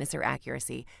completeness or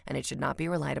accuracy, and it should not be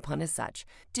relied upon as such.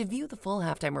 To view the full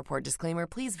Halftime Report disclaimer,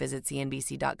 please visit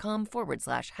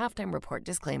cnbc.com/halftime report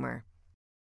disclaimer.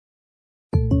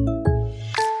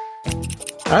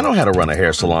 I know how to run a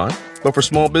hair salon, but for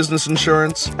small business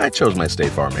insurance, I chose my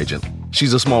State Farm agent.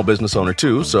 She's a small business owner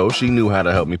too, so she knew how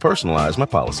to help me personalize my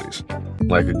policies.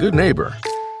 Like a good neighbor,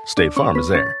 State Farm is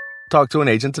there. Talk to an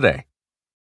agent today.